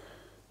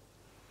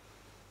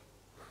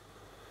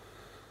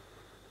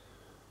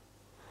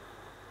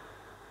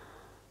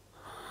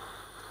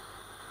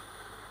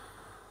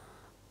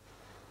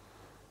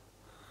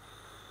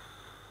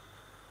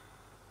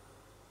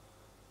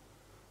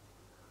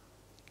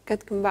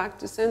 Good, come back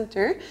to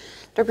center.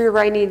 Drop your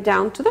right knee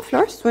down to the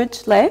floor.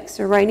 Switch legs.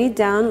 So right knee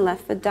down,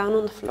 left foot down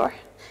on the floor.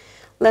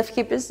 Left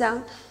hip is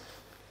down.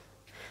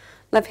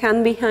 Left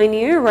hand behind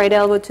you. Right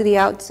elbow to the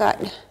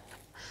outside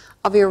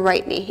of your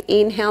right knee.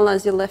 Inhale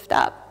as you lift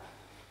up.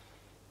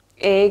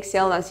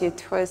 Exhale as you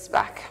twist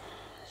back.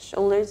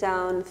 Shoulders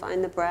down,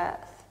 find the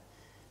breath.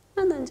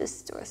 And then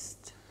just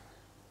twist.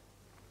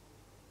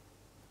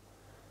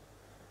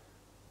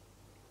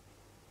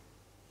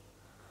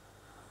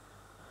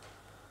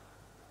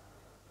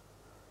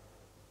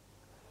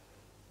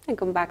 And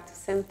come back to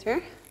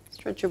center.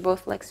 Stretch your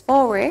both legs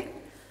forward.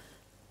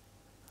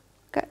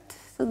 Good.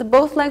 So the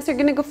both legs are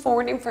going to go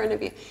forward in front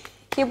of you.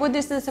 Hip width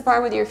distance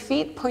apart with your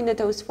feet. Point the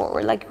toes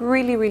forward, like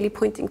really, really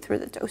pointing through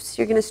the toes.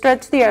 You're going to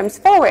stretch the arms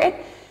forward,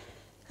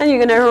 and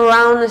you're going to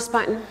round the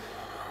spine.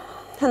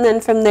 And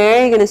then from there,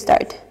 you're going to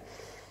start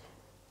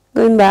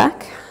going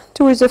back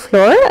towards the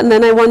floor. And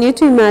then I want you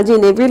to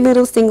imagine every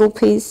little single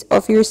piece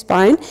of your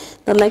spine.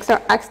 The legs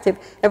are active.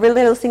 Every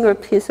little single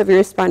piece of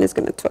your spine is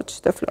going to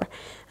touch the floor.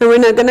 And we're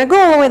not going to go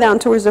all the way down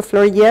towards the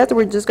floor yet.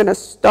 We're just going to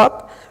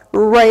stop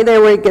right there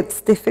where it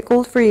gets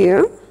difficult for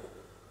you.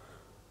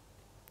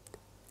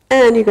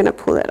 And you're going to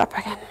pull it up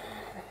again.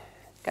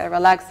 Got to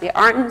relax the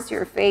arms,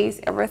 your face,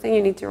 everything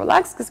you need to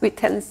relax because we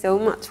tense so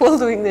much while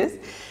doing this.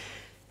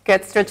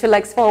 Good, stretch your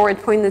legs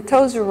forward, point the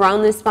toes,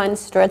 round the spine,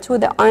 stretch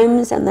with the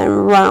arms, and then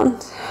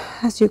round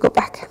as you go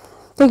back.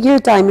 Take your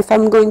time. If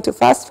I'm going too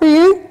fast for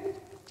you,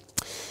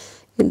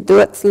 you do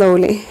it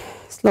slowly,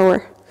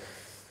 slower.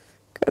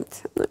 Good.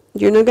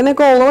 You're not going to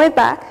go all the way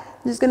back.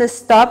 You're just going to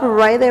stop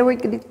right there where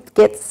it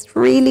gets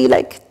really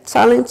like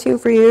challenging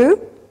for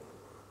you.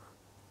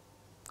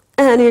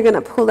 And you're going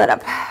to pull that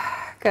up.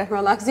 Good,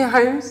 relax your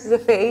arms, the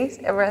face,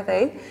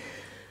 everything.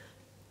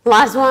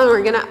 Last one,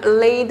 we're going to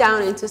lay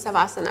down into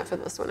Savasana for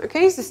this one,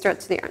 okay? So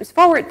stretch the arms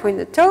forward, point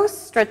the toes,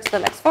 stretch the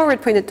legs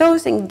forward, point the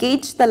toes,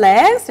 engage the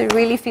legs, so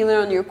really feel it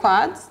on your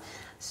quads.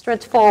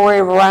 Stretch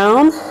forward,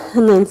 round,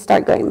 and then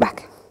start going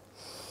back.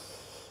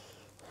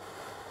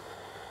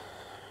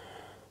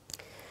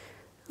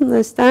 And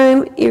this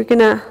time, you're going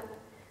to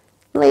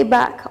lay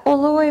back,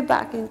 all the way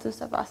back into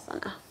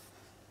Savasana.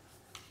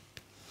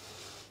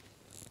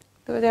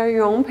 Do it at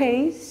your own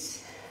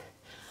pace.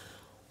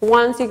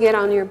 Once you get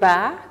on your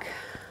back,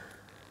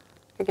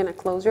 you're going to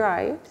close your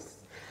eyes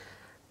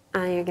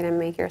and you're going to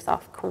make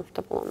yourself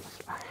comfortable on the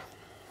floor.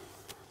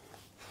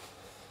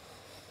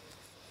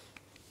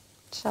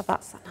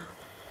 Shavasana.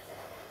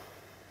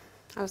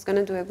 I was going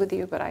to do it with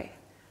you, but I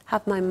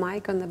have my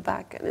mic on the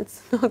back and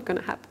it's not going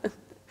to happen.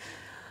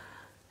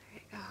 There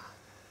you go.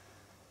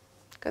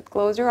 Good.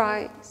 Close your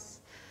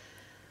eyes.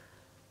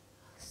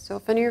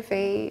 Soften your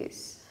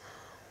face.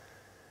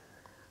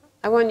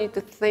 I want you to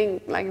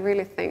think, like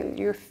really think,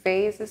 your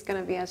face is going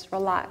to be as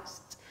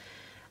relaxed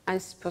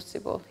as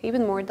possible,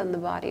 even more than the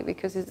body,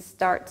 because it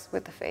starts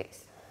with the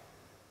face.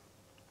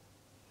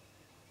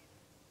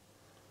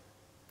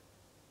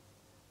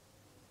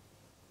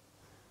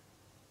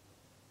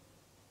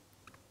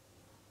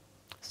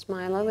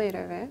 Smile a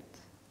little bit.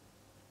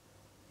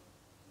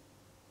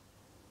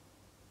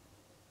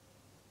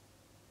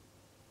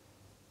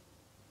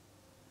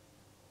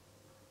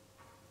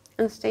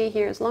 And stay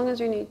here as long as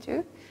you need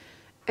to.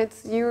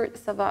 It's your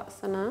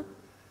Savasana.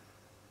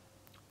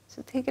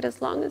 So take it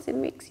as long as it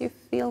makes you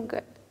feel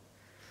good.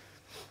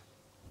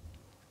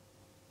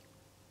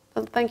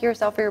 So thank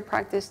yourself for your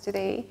practice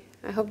today.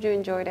 I hope you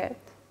enjoyed it.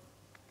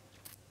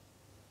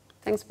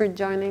 Thanks for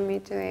joining me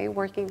today,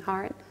 working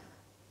hard.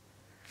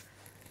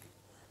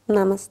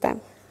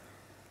 Namaste.